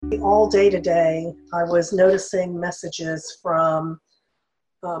All day today, I was noticing messages from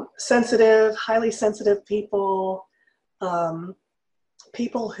highly sensitive people,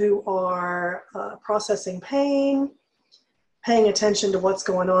 people who are processing pain, paying attention to what's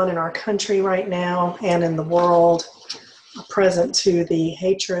going on in our country right now and in the world, present to the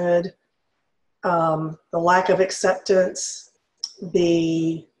hatred, the lack of acceptance,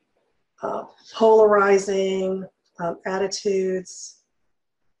 the polarizing attitudes,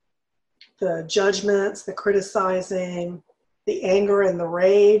 the judgments, the criticizing, the anger and the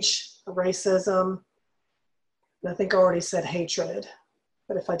rage, the racism. And I think I already said hatred,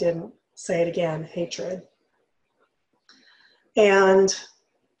 but if I didn't, say it again, hatred. And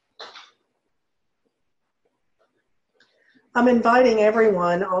I'm inviting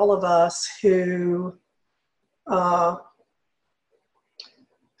everyone, all of us who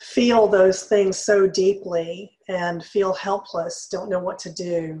feel those things so deeply and feel helpless, don't know what to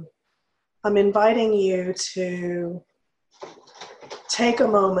do. I'm inviting you to take a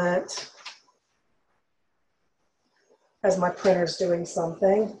moment, as my printer's doing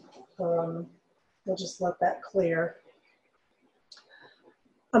something. We'll just let that clear.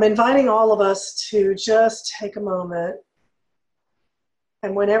 I'm inviting all of us to just take a moment,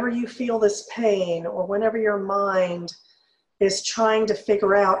 and whenever you feel this pain, or whenever your mind is trying to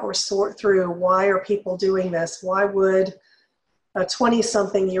figure out or sort through, why are people doing this? Why would a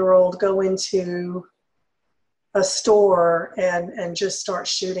 20-something-year-old go into a store and just start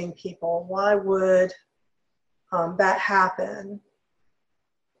shooting people? Why would that happen?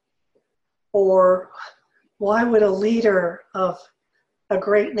 Or why would a leader of a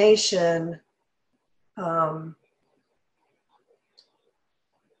great nation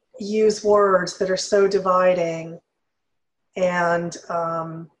use words that are so dividing? And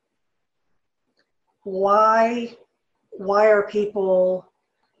why are people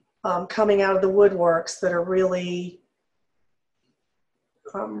coming out of the woodworks that are really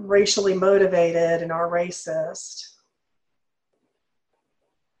racially motivated and are racist?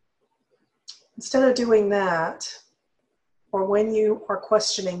 Instead of doing that, or when you are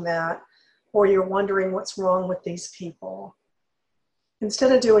questioning that, or you're wondering what's wrong with these people,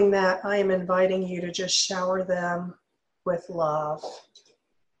 instead of doing that, I am inviting you to just shower them with love.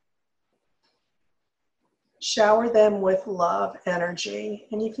 Shower them with love energy.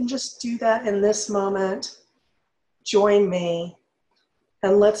 And you can just do that in this moment. Join me.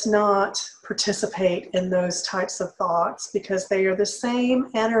 And let's not participate in those types of thoughts, because they are the same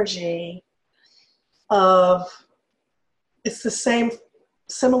energy it's the same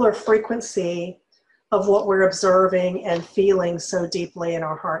similar frequency of what we're observing and feeling so deeply in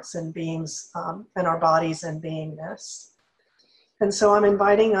our hearts and beings, and our bodies and beingness. And so I'm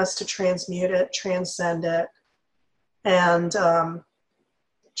inviting us to transmute it, transcend it, and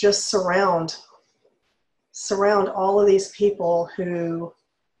just surround all of these people who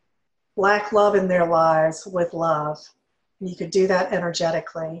lack love in their lives with love. And you could do that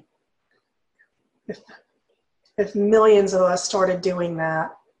energetically. If millions of us started doing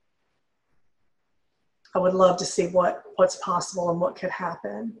that, I would love to see what's possible and what could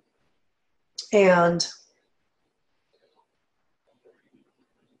happen. And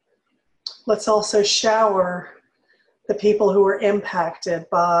let's also shower the people who are impacted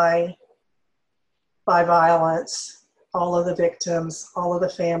by violence, all of the victims, all of the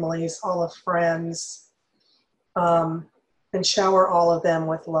families, all of friends, and shower all of them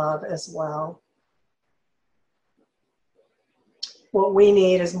with love as well. What we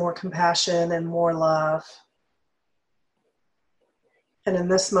need is more compassion and more love. And in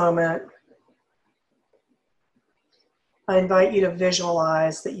this moment, I invite you to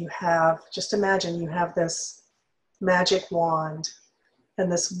visualize that you have, just imagine you have this magic wand,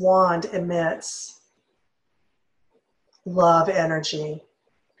 and this wand emits love energy.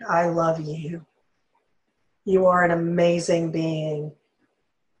 I love you. You are an amazing being.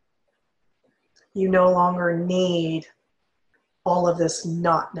 You no longer need all of this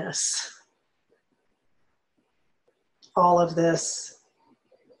notness, all of this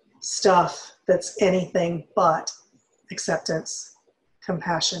stuff that's anything but acceptance,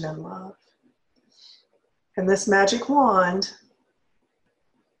 compassion, and love. And this magic wand,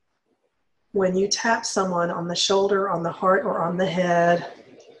 when you tap someone on the shoulder, on the heart, or on the head,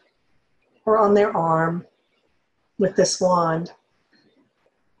 or on their arm with this wand,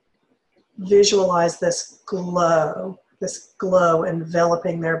 visualize this glow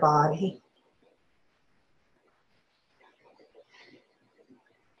enveloping their body.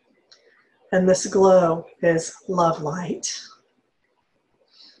 And this glow is love light.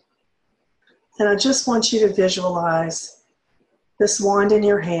 And I just want you to visualize this wand in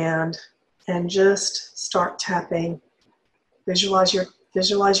your hand and just start tapping. Visualize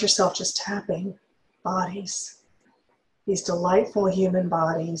yourself just tapping bodies. These delightful human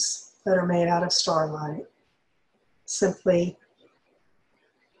bodies that are made out of starlight. Simply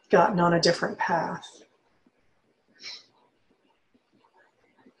gotten on a different path.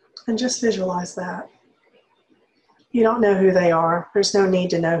 And just visualize that. You don't know who they are. There's no need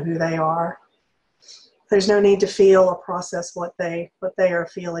to know who they are. There's no need to feel or process what they are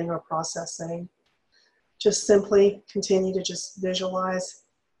feeling or processing. Just simply continue to just visualize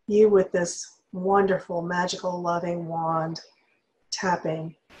you with this wonderful, magical, loving wand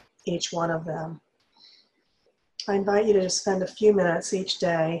tapping each one of them. I invite you to just spend a few minutes each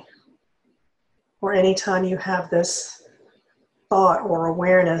day or anytime you have this thought or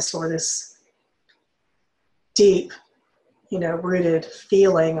awareness or this deep, rooted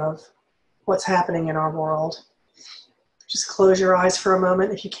feeling of what's happening in our world. Just close your eyes for a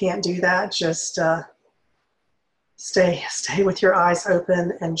moment. If you can't do that, just stay with your eyes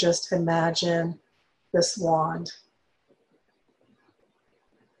open and just imagine this wand.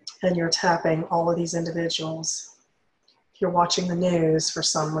 And you're tapping all of these individuals. If you're watching the news for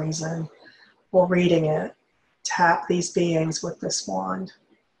some reason or reading it, tap these beings with this wand.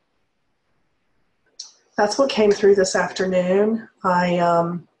 That's what came through this afternoon.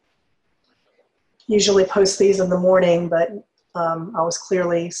 I usually post these in the morning, but I was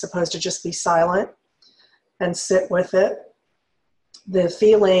clearly supposed to just be silent and sit with it. The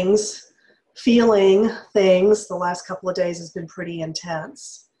feeling things the last couple of days has been pretty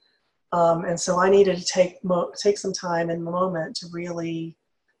intense. And so I needed to take some time in the moment to really,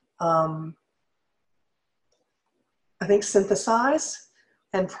 I think, synthesize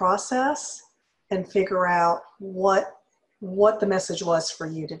and process and figure out what the message was for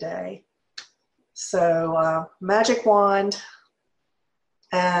you today. So magic wand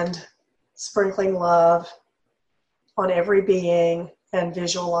and sprinkling love on every being and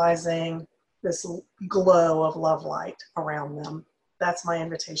visualizing this glow of love light around them. That's my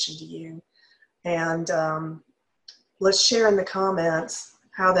invitation to you. And let's share in the comments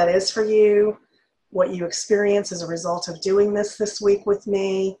how that is for you, what you experience as a result of doing this week with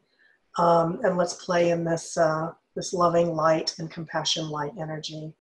me. And let's play in this loving light and compassion light energy.